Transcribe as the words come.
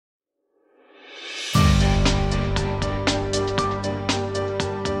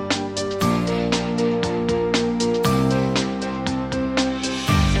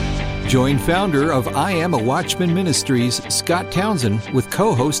Join founder of I Am a Watchman Ministries, Scott Townsend, with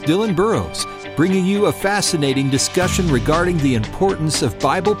co-host Dylan Burrows, bringing you a fascinating discussion regarding the importance of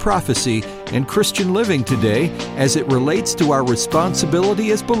Bible prophecy and Christian living today as it relates to our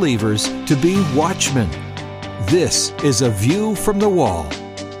responsibility as believers to be watchmen. This is A View from the Wall.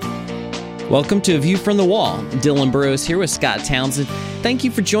 Welcome to A View from the Wall. Dylan Burrows here with Scott Townsend. Thank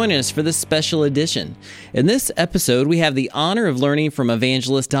you for joining us for this special edition. In this episode, we have the honor of learning from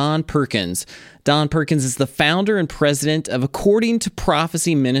evangelist Don Perkins. Don Perkins is the founder and president of According to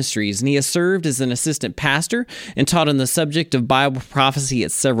Prophecy Ministries, and he has served as an assistant pastor and taught on the subject of Bible prophecy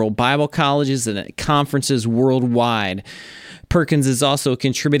at several Bible colleges and at conferences worldwide. Perkins is also a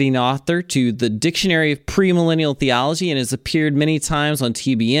contributing author to the Dictionary of Premillennial Theology and has appeared many times on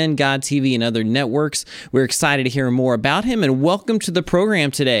TBN, God TV, and other networks. We're excited to hear more about him, and welcome to the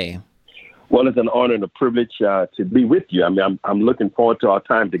program today. Well, it's an honor and a privilege to be with you. I mean, I'm looking forward to our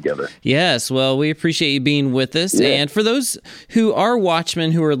time together. Yes, well, we appreciate you being with us. Yeah. And for those who are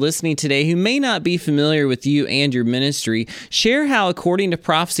watchmen who are listening today who may not be familiar with you and your ministry, share how According to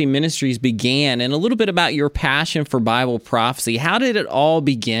Prophecy Ministries began and a little bit about your passion for Bible prophecy. How did it all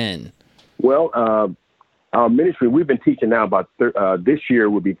begin? Well, our ministry, we've been teaching now about this year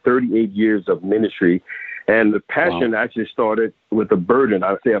will be 38 years of ministry. And the passion actually started with a burden.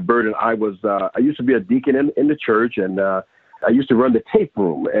 I would say a burden. I used to be a deacon in the church, and I used to run the tape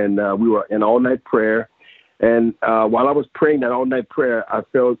room, and we were in all-night prayer. And while I was praying that all-night prayer, I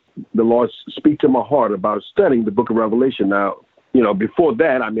felt the Lord speak to my heart about studying the book of Revelation. Now, before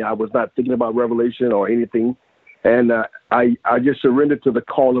that, I was not thinking about Revelation or anything. And I just surrendered to the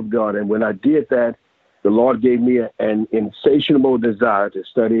call of God. And when I did that, the Lord gave me an insatiable desire to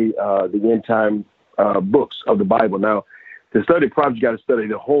study the end-time books of the Bible. Now, to study prophecy, you got to study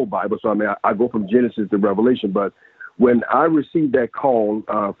the whole Bible. So, I go from Genesis to Revelation. But when I received that call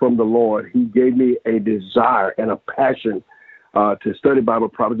from the Lord, he gave me a desire and a passion to study Bible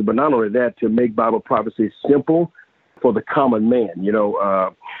prophecy. But not only that, to make Bible prophecy simple for the common man.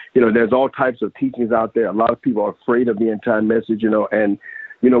 There's all types of teachings out there. A lot of people are afraid of the end time message, and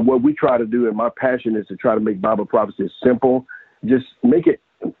what we try to do, and my passion is to try to make Bible prophecy simple, just make it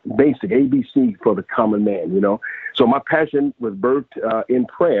basic, ABC for the common man, So my passion was birthed in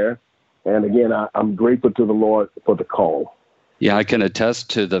prayer. And again, I'm grateful to the Lord for the call. Yeah, I can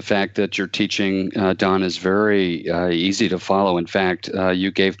attest to the fact that your teaching, Don, is very easy to follow. In fact, you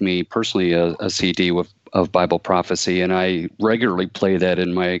gave me personally a CD of Bible prophecy, and I regularly play that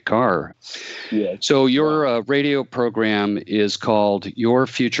in my car. Yes. So your radio program is called Your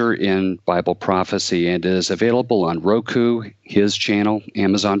Future in Bible Prophecy and is available on Roku, his channel,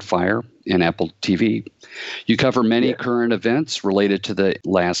 Amazon Fire, and Apple TV. You cover many current events related to the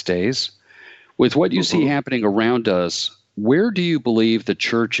last days. With what you see happening around us, where do you believe the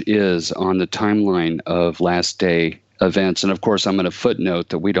church is on the timeline of last day events? And of course, I'm going to footnote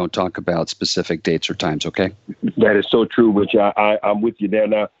that we don't talk about specific dates or times, okay? That is so true, which I'm with you there.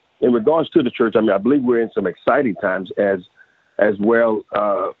 Now, in regards to the church, I believe we're in some exciting times as well.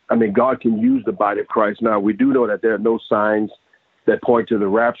 God can use the body of Christ. Now, we do know that there are no signs that point to the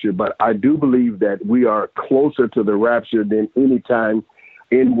rapture, but I do believe that we are closer to the rapture than any time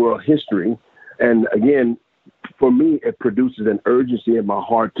in world history. And again, for me, it produces an urgency in my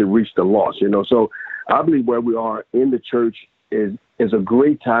heart to reach the lost, So I believe where we are in the church is a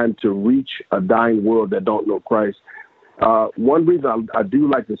great time to reach a dying world that don't know Christ. One reason I do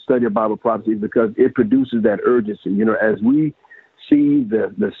like to study Bible prophecy is because it produces that urgency. As we see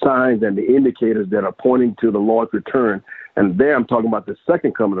the signs and the indicators that are pointing to the Lord's return, and there I'm talking about the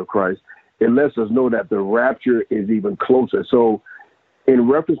second coming of Christ, it lets us know that the rapture is even closer. So in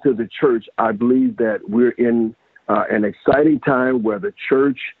reference to the church, I believe that we're in an exciting time where the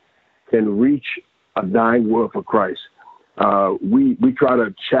church can reach a dying world for Christ. We try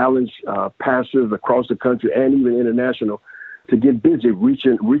to challenge pastors across the country and even international to get busy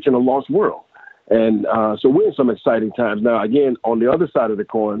reaching a lost world. And so we're in some exciting times. Now, again, on the other side of the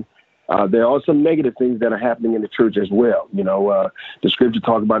coin, there are some negative things that are happening in the church as well. The scripture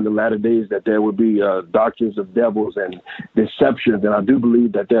talks about in the latter days that there will be doctrines of devils and deceptions. And I do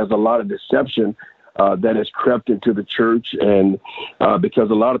believe that there's a lot of deception that has crept into the church. And because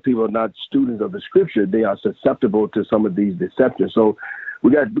a lot of people are not students of the scripture, they are susceptible to some of these deceptions. So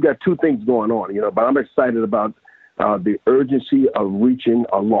we got two things going on, but I'm excited about the urgency of reaching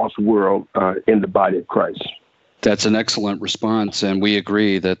a lost world in the body of Christ. That's an excellent response, and we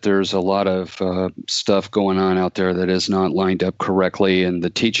agree that there's a lot of stuff going on out there that is not lined up correctly, and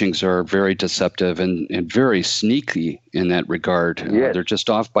the teachings are very deceptive and very sneaky in that regard. Yes. They're just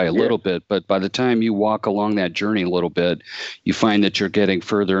off by a little bit, but by the time you walk along that journey a little bit, you find that you're getting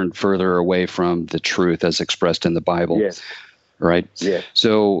further and further away from the truth as expressed in the Bible. Yes. Right? Yes.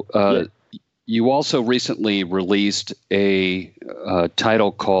 So you also recently released a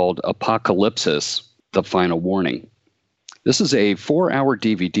title called Apocalypsis, The Final Warning. This is a 4-hour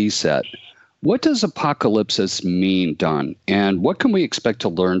DVD set. What does Apocalypsis mean, Don? And what can we expect to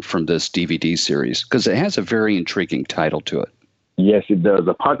learn from this DVD series? Because it has a very intriguing title to it. Yes, it does.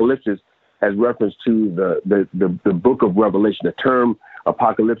 Apocalypsis has reference to the book of Revelation. The term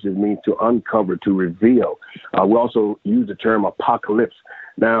apocalypsis means to uncover, to reveal. We also use the term apocalypse.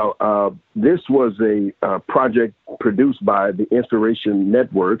 Now, this was a project produced by the Inspiration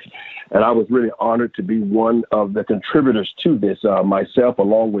Network, and I was really honored to be one of the contributors to this, myself,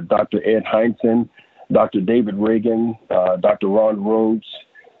 along with Dr. Ed Heinzen, Dr. David Reagan, Dr. Ron Rhodes,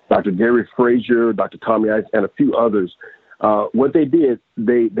 Dr. Gary Frazier, Dr. Tommy Ice, and a few others. What they did,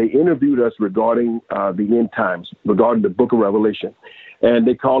 they interviewed us regarding the end times, regarding the book of Revelation, and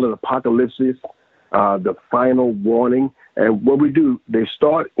they called it Apocalypsis, the final warning. And what we do, they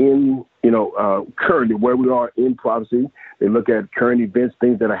start in, currently where we are in prophecy. They look at current events,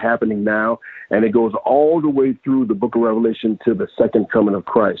 things that are happening now, and it goes all the way through the book of Revelation to the second coming of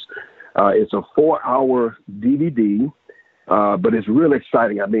Christ. It's a 4-hour DVD, but it's really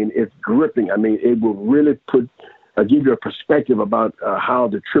exciting. I mean, it's gripping. I mean, it will really give you a perspective about how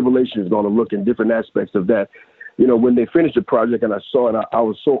the tribulation is going to look in different aspects of that. When they finished the project and I saw it, I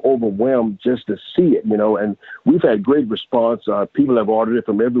was so overwhelmed just to see it, and we've had great response. People have ordered it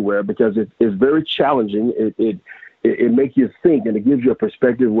from everywhere because it's very challenging. It makes you think, and it gives you a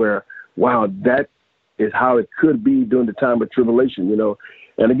perspective where, wow, that is how it could be during the time of tribulation,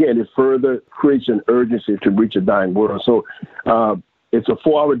 And again, it further creates an urgency to reach a dying world. So it's a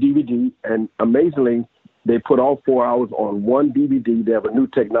 4-hour DVD, and amazingly, they put all 4 hours on one DVD. They have a new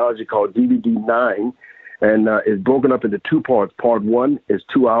technology called DVD 9. And it's broken up into 2 parts. Part 1 is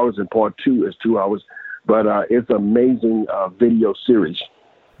 2 hours and part 2 is 2 hours. But it's an amazing video series.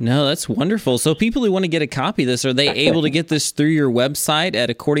 No, that's wonderful. So people who want to get a copy of this, are they able to get this through your website at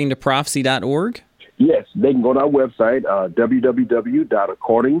accordingtoprophecy.org? Yes, they can go to our website,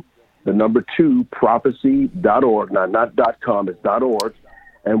 www.according2prophecy.org. Now, not .com, it's .org.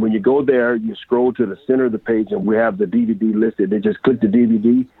 And when you go there, you scroll to the center of the page, and we have the DVD listed. They just click the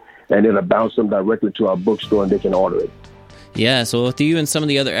DVD, and it'll bounce them directly to our bookstore, and they can order it. Yeah, so with you and some of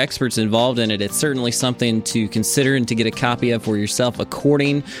the other experts involved in it, it's certainly something to consider and to get a copy of for yourself.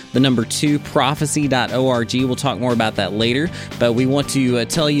 According2prophecy.org. We'll talk more about that later, but we want to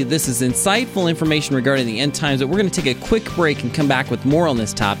tell you this is insightful information regarding the end times, but we're going to take a quick break and come back with more on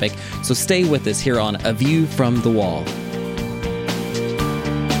this topic, so stay with us here on A View from the Wall.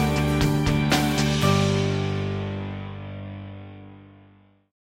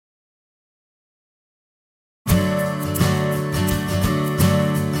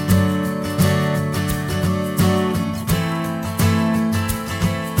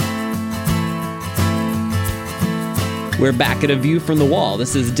 We're back at A View from the Wall.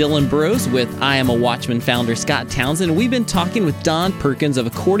 This is Dylan Burrows with I Am a Watchman founder Scott Townsend. We've been talking with Don Perkins of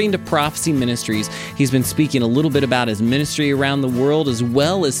According to Prophecy Ministries. He's been speaking a little bit about his ministry around the world, as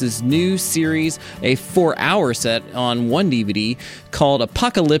well as his new series, a 4-hour set on one DVD called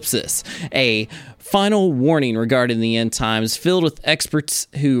Apocalypsis, a final warning regarding the end times, filled with experts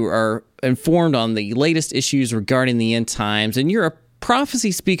who are informed on the latest issues regarding the end times. And you're a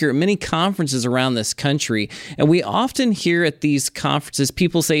prophecy speaker at many conferences around this country, and we often hear at these conferences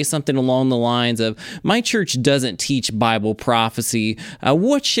people say something along the lines of, my church doesn't teach Bible prophecy.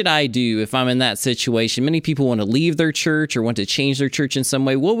 What should I do if I'm in that situation? Many people want to leave their church or want to change their church in some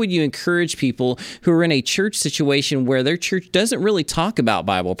way. What would you encourage people who are in a church situation where their church doesn't really talk about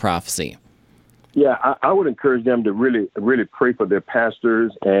Bible prophecy? Yeah, I would encourage them to really pray for their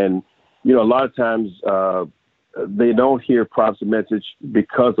pastors. And, a lot of times they don't hear prophecy message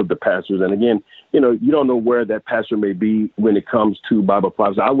because of the pastors. And again, you don't know where that pastor may be when it comes to Bible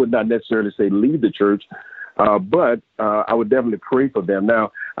prophecy. I would not necessarily say leave the church, but I would definitely pray for them.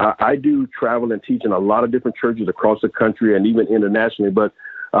 Now, I do travel and teach in a lot of different churches across the country and even internationally, but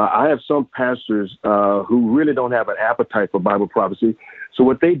I have some pastors who really don't have an appetite for Bible prophecy. So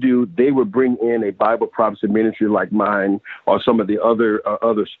what they do, they would bring in a Bible prophecy ministry like mine or some of the other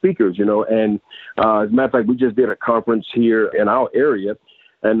speakers, And as a matter of fact, we just did a conference here in our area,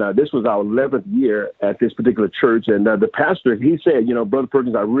 And this was our 11th year at this particular church. And the pastor, he said, Brother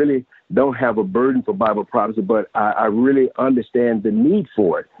Perkins, I really don't have a burden for Bible prophecy, but I really understand the need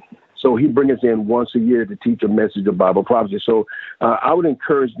for it. So he brings us in once a year to teach a message of Bible prophecy. So I would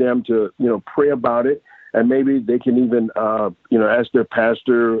encourage them to, pray about it. And maybe they can even, ask their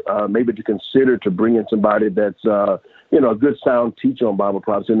pastor, maybe to consider to bring in somebody that's, a good sound teacher on Bible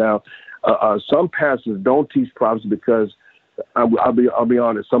prophecy. Now, some pastors don't teach prophecy because I'll be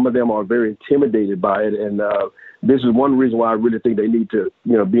honest, some of them are very intimidated by it. And this is one reason why I really think they need to,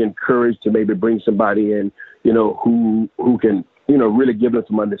 be encouraged to maybe bring somebody in, who can, really give them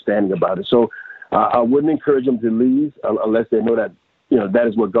some understanding about it. So I wouldn't encourage them to leave unless they know that, that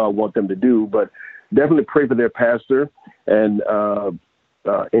is what God wants them to do. But definitely pray for their pastor and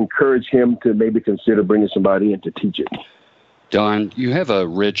encourage him to maybe consider bringing somebody in to teach it. Don, you have a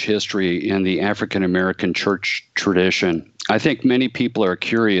rich history in the African American church tradition. I think many people are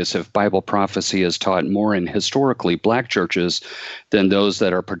curious if Bible prophecy is taught more in historically black churches than those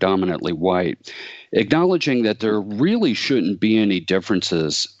that are predominantly white. Acknowledging that there really shouldn't be any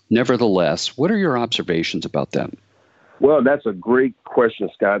differences, nevertheless, what are your observations about that? Well, that's a great question,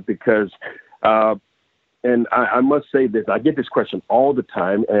 Scott, because, and I must say this, I get this question all the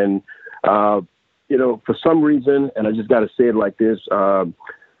time, and for some reason, and I just got to say it like this, the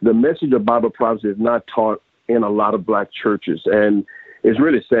message of Bible prophecy is not taught in a lot of black churches. And it's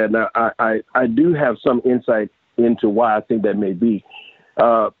really sad. Now, I do have some insight into why I think that may be.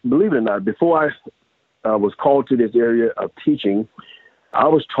 Believe it or not, before I was called to this area of teaching, I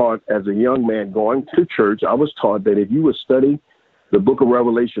was taught as a young man going to church, I was taught that if you would study the book of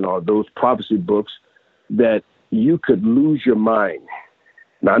Revelation or those prophecy books, that you could lose your mind.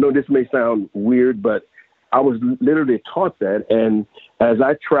 Now, I know this may sound weird, but I was literally taught that. And as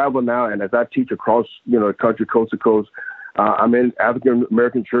I travel now and as I teach across, the country, coast to coast, I'm in African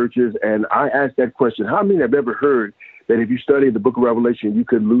American churches, and I ask that question, how many have ever heard that if you study the book of Revelation, you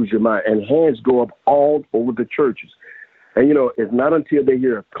could lose your mind? And hands go up all over the churches. And, it's not until they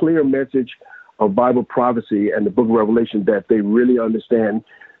hear a clear message of Bible prophecy and the book of Revelation that they really understand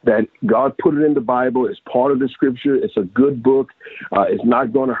that God put it in the Bible. It's part of the scripture. It's a good book. It's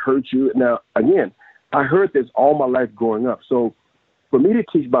not going to hurt you. Now, again, I heard this all my life growing up. So for me to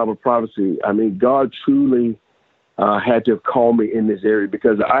teach Bible prophecy, I mean, God truly had to call me in this area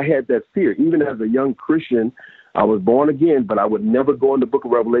because I had that fear. Even as a young Christian, I was born again, but I would never go in the book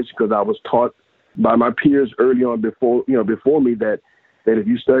of Revelation because I was taught by my peers early on before me that if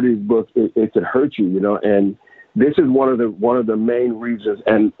you study this book, it could hurt you, and this is one of the main reasons.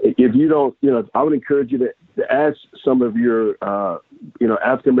 And if you don't, I would encourage you to ask some of your,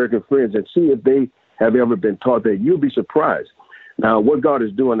 African American friends and see if they have ever been taught that. You'll be surprised. Now, what God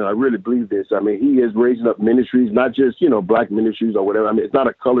is doing, and I really believe this, I mean, he is raising up ministries, not just, black ministries or whatever. I mean, it's not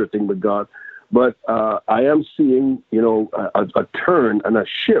a color thing with God, but I am seeing, a turn and a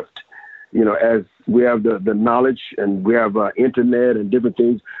shift, as we have the knowledge and we have internet and different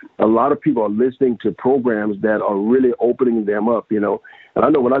things. A lot of people are listening to programs that are really opening them up, And I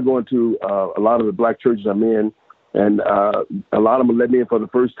know when I go into a lot of the black churches I'm in, and a lot of them let me in for the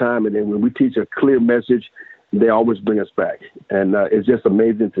first time. And then when we teach a clear message, they always bring us back. And it's just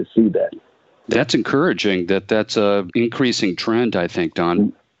amazing to see that. That's encouraging that's a increasing trend, I think,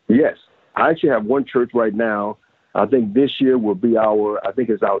 Don. Yes. I actually have one church right now. I think this year will be our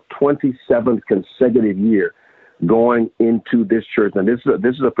 27th consecutive year going into this church. And this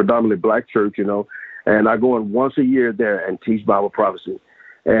is a predominantly black church, and I go in once a year there and teach Bible prophecy.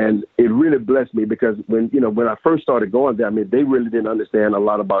 And it really blessed me because when I first started going there, I mean, they really didn't understand a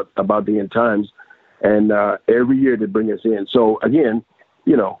lot about the end times. And every year they bring us in. So again,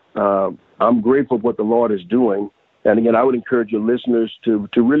 I'm grateful for what the Lord is doing. And again, I would encourage your listeners to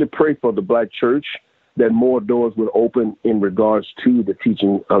really pray for the black church, that more doors will open in regards to the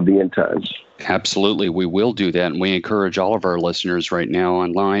teaching of the end times. Absolutely. We will do that. And we encourage all of our listeners right now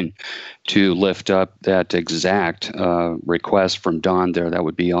online to lift up that exact request from Don there. That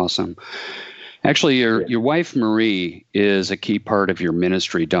would be awesome. Actually, your wife, Marie, is a key part of your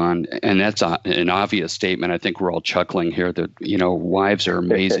ministry, Don, and that's an obvious statement. I think we're all chuckling here that, wives are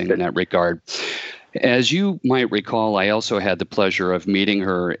amazing in that regard. As you might recall, I also had the pleasure of meeting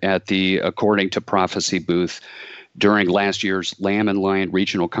her at the According to Prophecy booth during last year's Lamb and Lion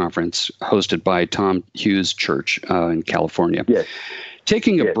Regional Conference hosted by Tom Hughes Church in California. Yes.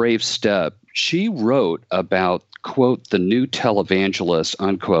 Taking a brave step, she wrote about, quote, the new televangelists,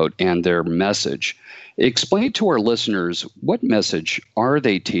 unquote, and their message. Explain to our listeners, what message are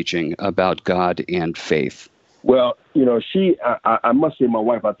they teaching about God and faith? Well, I must say my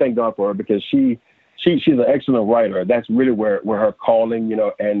wife, I thank God for her because she she's an excellent writer. That's really where her calling,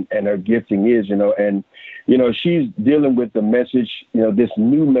 and her gifting is, and, she's dealing with the message, this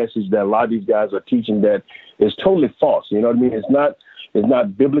new message that a lot of these guys are teaching that is totally false. You know what I mean? It's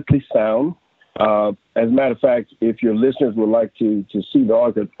not biblically sound. As a matter of fact, if your listeners would like to see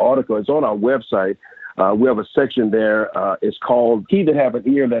the article, it's on our website. We have a section there. It's called "He That Have an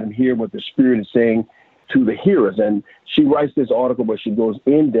Ear, Let Him Hear What the Spirit is Saying to the Hearers." And she writes this article where she goes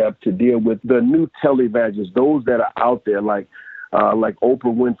in depth to deal with the new televangelists, those that are out there, like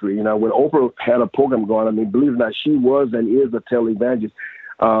Oprah Winfrey. When Oprah had a program going, believe it or not, she was and is a televangelist.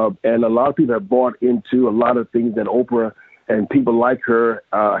 And a lot of people have bought into a lot of things that Oprah and people like her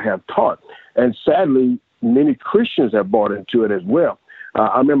have taught. And sadly, many Christians have bought into it as well.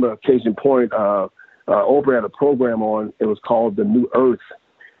 I remember a case in point, Oprah had a program on, it was called The New Earth.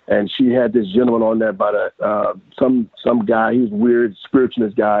 And she had this gentleman on there by some guy, he was weird,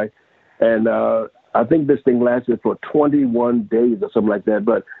 spiritualist guy. And I think this thing lasted for 21 days or something like that.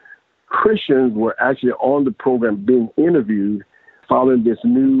 But Christians were actually on the program being interviewed following this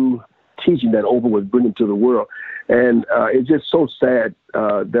new teaching that Oprah was bringing to the world. And it's just so sad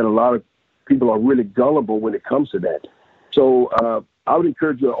that a lot of people are really gullible when it comes to that. So I would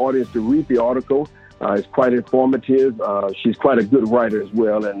encourage your audience to read the article. It's quite informative. She's quite a good writer as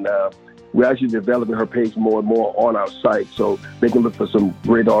well. And we're actually developing her page more and more on our site. So they can look for some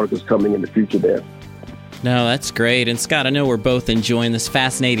great articles coming in the future there. No, that's great. And Scott, I know we're both enjoying this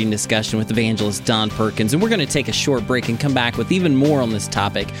fascinating discussion with evangelist Don Perkins, and we're going to take a short break and come back with even more on this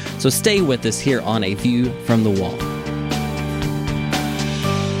topic. So stay with us here on A View from the Wall.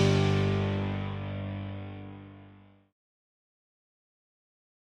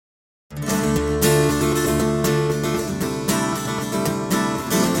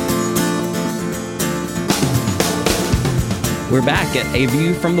 We're back at A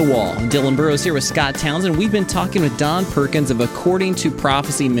View from the Wall. Dylan Burrows here with Scott Townsend. We've been talking with Don Perkins of According to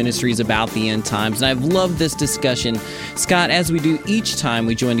Prophecy Ministries about the end times, and I've loved this discussion. Scott, as we do each time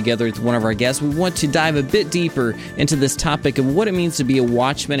we join together with one of our guests, we want to dive a bit deeper into this topic of what it means to be a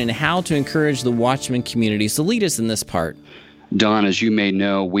watchman and how to encourage the watchman community. So lead us in this part. Don, as you may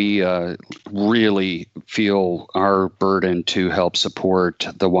know, we really feel our burden to help support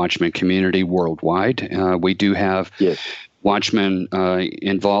the watchman community worldwide. We do have watchmen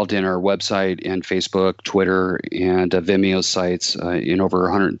involved in our website and Facebook, Twitter, and Vimeo sites in over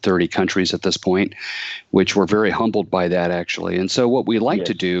 130 countries at this point, which we're very humbled by that, actually. And so what we like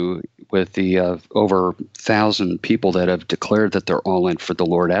to do with the over 1,000 people that have declared that they're all in for the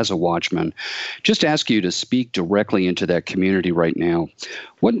Lord as a watchman, just ask you to speak directly into that community right now.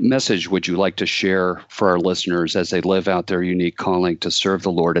 What message would you like to share for our listeners as they live out their unique calling to serve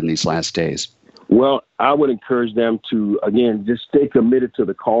the Lord in these last days? Well, I would encourage them to, again, just stay committed to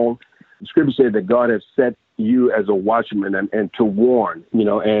the call. The scripture says that God has set you as a watchman and to warn,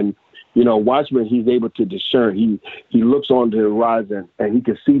 watchman, he's able to discern. He looks on the horizon and he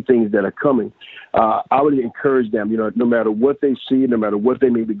can see things that are coming. I would encourage them, no matter what they see, no matter what they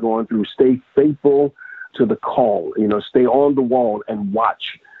may be going through, stay faithful to the call, stay on the wall and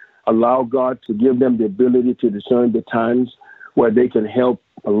watch. Allow God to give them the ability to discern the times where they can help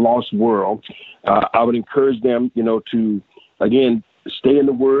a lost world. I would encourage them, to, again, stay in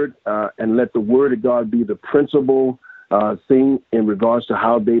the Word and let the Word of God be the principal thing in regards to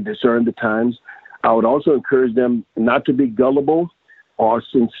how they discern the times. I would also encourage them not to be gullible or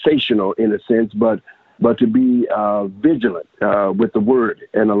sensational in a sense, but to be vigilant with the Word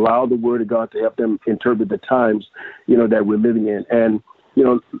and allow the Word of God to help them interpret the times, that we're living in. And,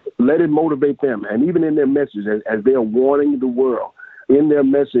 let it motivate them. And even in their message, as they are warning the world, in their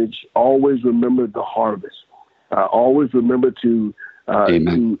message, always remember the harvest. Always remember to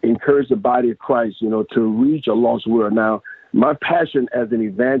encourage the body of Christ, to reach a lost world. Now, my passion as an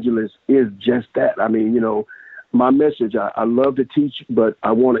evangelist is just that. My message, I love to teach, but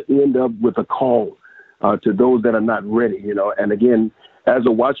I want to end up with a call to those that are not ready, And again, as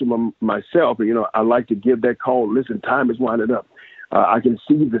a watchman myself, I like to give that call. Listen, time is winding up. I can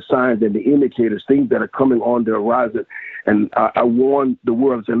see the signs and the indicators, things that are coming on the horizon. And I warn the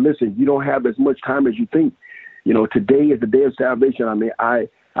world, I said, listen, you don't have as much time as you think. Today is the day of salvation. I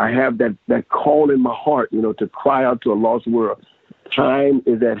have that call in my heart, to cry out to a lost world. Time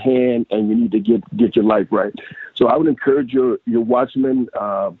is at hand, and you need to get your life right. So I would encourage your watchman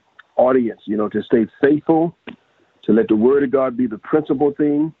audience, to stay faithful, to let the Word of God be the principal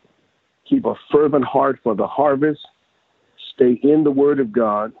thing, keep a fervent heart for the harvest, stay in the Word of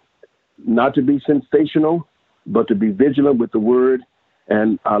God, not to be sensational, but to be vigilant with the Word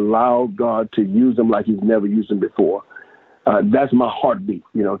and allow God to use them like He's never used them before. That's my heartbeat,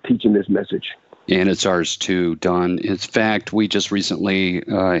 teaching this message. And it's ours too, Don. In fact, we just recently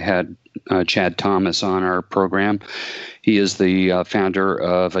had Chad Thomas on our program. He is the founder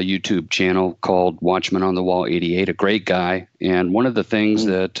of a YouTube channel called Watchman on the Wall 88, a great guy. And one of the things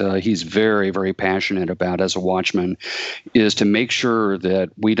that he's very, very passionate about as a watchman is to make sure that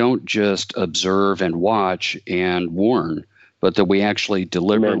we don't just observe and watch and warn, but that we actually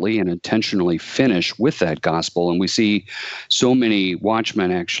deliberately and intentionally finish with that gospel. And we see so many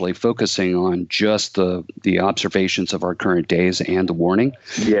watchmen actually focusing on just the observations of our current days and the warning.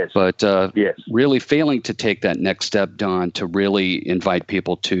 Yes. But really failing to take that next step, Don, to really invite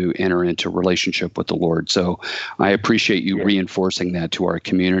people to enter into relationship with the Lord. So I appreciate you reinforcing that to our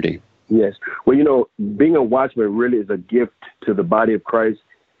community. Yes. Well, being a watchman really is a gift to the body of Christ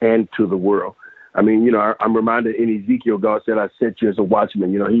and to the world. I mean, I'm reminded in Ezekiel, God said, I sent you as a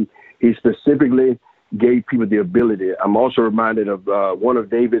watchman. He specifically gave people the ability. I'm also reminded of one of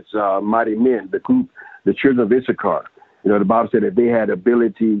David's mighty men, the group, the children of Issachar. The Bible said that they had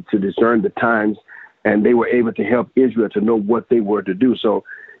ability to discern the times, and they were able to help Israel to know what they were to do. So,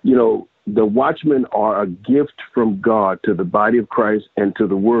 the watchmen are a gift from God to the body of Christ and to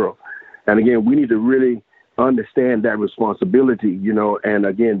the world. And again, we need to really understand that responsibility, and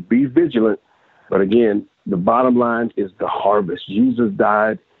again, be vigilant. But again, the bottom line is the harvest. Jesus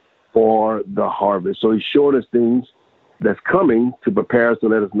died for the harvest. So he showed us things that's coming to prepare us to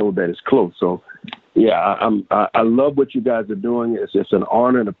let us know that it's close. So, I love what you guys are doing. It's an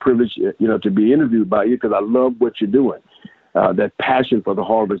honor and a privilege, to be interviewed by you because I love what you're doing. That passion for the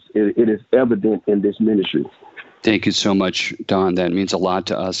harvest, it is evident in this ministry. Thank you so much, Don. That means a lot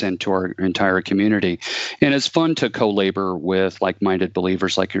to us and to our entire community. And it's fun to co-labor with like-minded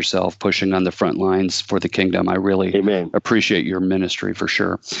believers like yourself, pushing on the front lines for the kingdom. I really appreciate your ministry for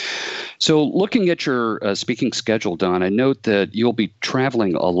sure. So looking at your speaking schedule, Don, I note that you'll be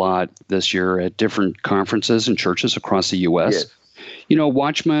traveling a lot this year at different conferences and churches across the U.S. Yes.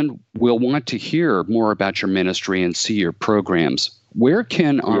 Watchmen will want to hear more about your ministry and see your programs. Where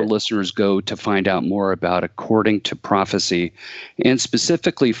can our listeners go to find out more about According to Prophecy and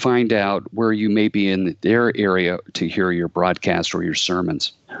specifically find out where you may be in their area to hear your broadcast or your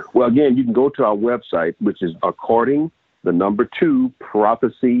sermons? Well, again, you can go to our website, which is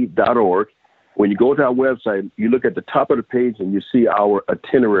according2prophecy.org. When you go to our website, you look at the top of the page and you see our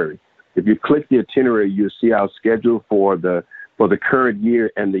itinerary. If you click the itinerary, you'll see our schedule for the current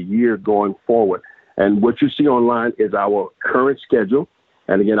year and the year going forward. And what you see online is our current schedule.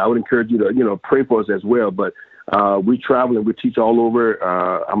 And again, I would encourage you to, pray for us as well. But we travel and we teach all over.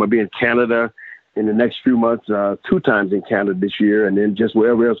 I'm going to be in Canada in the next few months, 2 times in Canada this year, and then just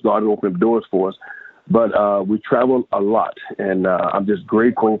wherever else God opened doors for us. But we travel a lot, and I'm just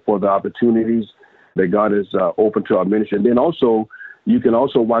grateful for the opportunities that God has opened to our ministry. And then also, you can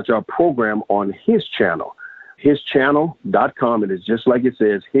also watch our program on his channel, hischannel.com. And it's just like it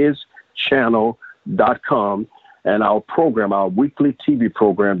says, hischannel.com. And our program, our weekly TV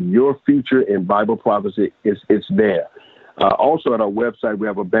program, Your Future in Bible Prophecy, it's there. Also at our website, we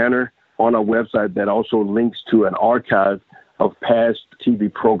have a banner on our website that also links to an archive of past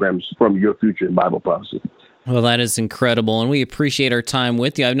TV programs from Your Future in Bible Prophecy. Well, that is incredible, and we appreciate our time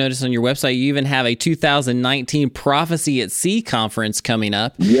with you. I've noticed on your website you even have a 2019 Prophecy at Sea conference coming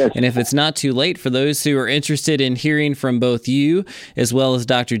up. Yes. And if it's not too late, for those who are interested in hearing from both you, as well as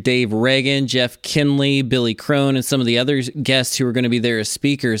Dr. Dave Reagan, Jeff Kinley, Billy Crone, and some of the other guests who are going to be there as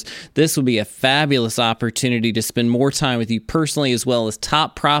speakers, this will be a fabulous opportunity to spend more time with you personally, as well as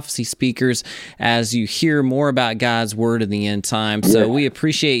top prophecy speakers, as you hear more about God's Word in the end time. So we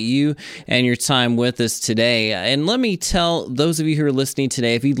appreciate you and your time with us today. And let me tell those of you who are listening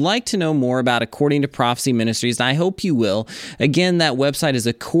today, if you'd like to know more about According to Prophecy Ministries, and I hope you will, again, that website is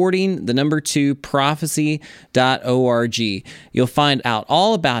according2prophecy.org. You'll find out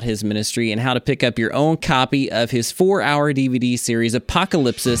all about his ministry and how to pick up your own copy of his 4-hour DVD series,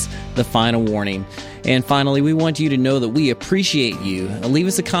 Apocalypsis, The Final Warning. And finally, we want you to know that we appreciate you. Leave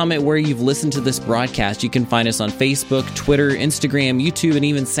us a comment where you've listened to this broadcast. You can find us on Facebook, Twitter, Instagram, YouTube, and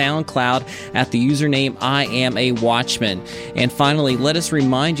even SoundCloud at the username I Am a Watchman. And finally, let us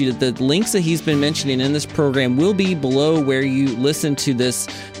remind you that the links that he's been mentioning in this program will be below where you listen to this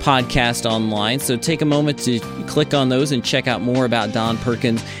podcast online. So take a moment to click on those and check out more about Don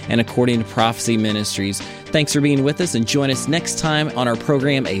Perkins and According to Prophecy Ministries. Thanks for being with us, and join us next time on our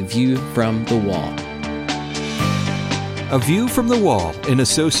program, A View from the Wall. A View from the Wall, in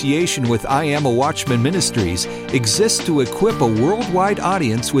association with I Am a Watchman Ministries, exists to equip a worldwide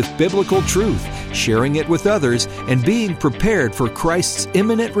audience with biblical truth, sharing it with others, and being prepared for Christ's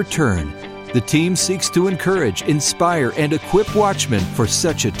imminent return. The team seeks to encourage, inspire, and equip watchmen for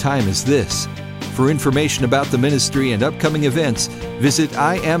such a time as this. For information about the ministry and upcoming events, visit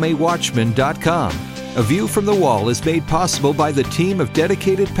IamAWatchman.com. A View from the Wall is made possible by the team of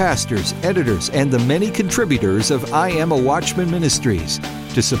dedicated pastors, editors, and the many contributors of I Am a Watchman Ministries.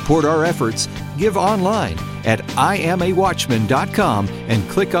 To support our efforts, give online at IamAWatchman.com and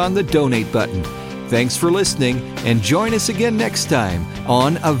click on the Donate button. Thanks for listening, and join us again next time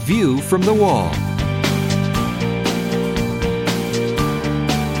on A View from the Wall.